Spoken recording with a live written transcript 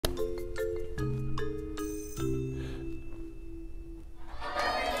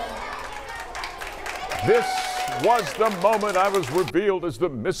This was the moment I was revealed as the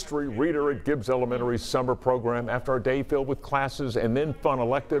mystery reader at Gibbs Elementary summer program. After a day filled with classes and then fun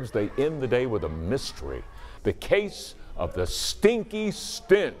electives, they end the day with a mystery. The case of the stinky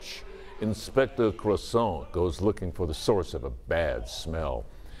stench. Inspector Croissant goes looking for the source of a bad smell.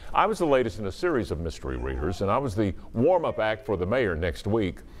 I was the latest in a series of mystery readers, and I was the warm-up act for the mayor next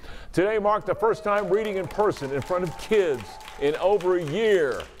week. Today marked the first time reading in person in front of kids in over a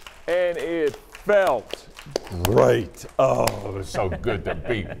year, and it felt great. Oh, it was so good to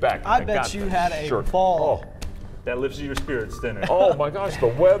be back. I bet you had a ball. Oh. That lifts your spirits, didn't it? Oh my gosh, the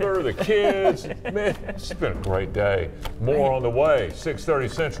weather, the kids, man, it's been a great day. More on the way, 6:30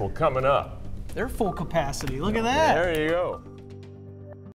 Central coming up. They're full capacity, look at that. There you go.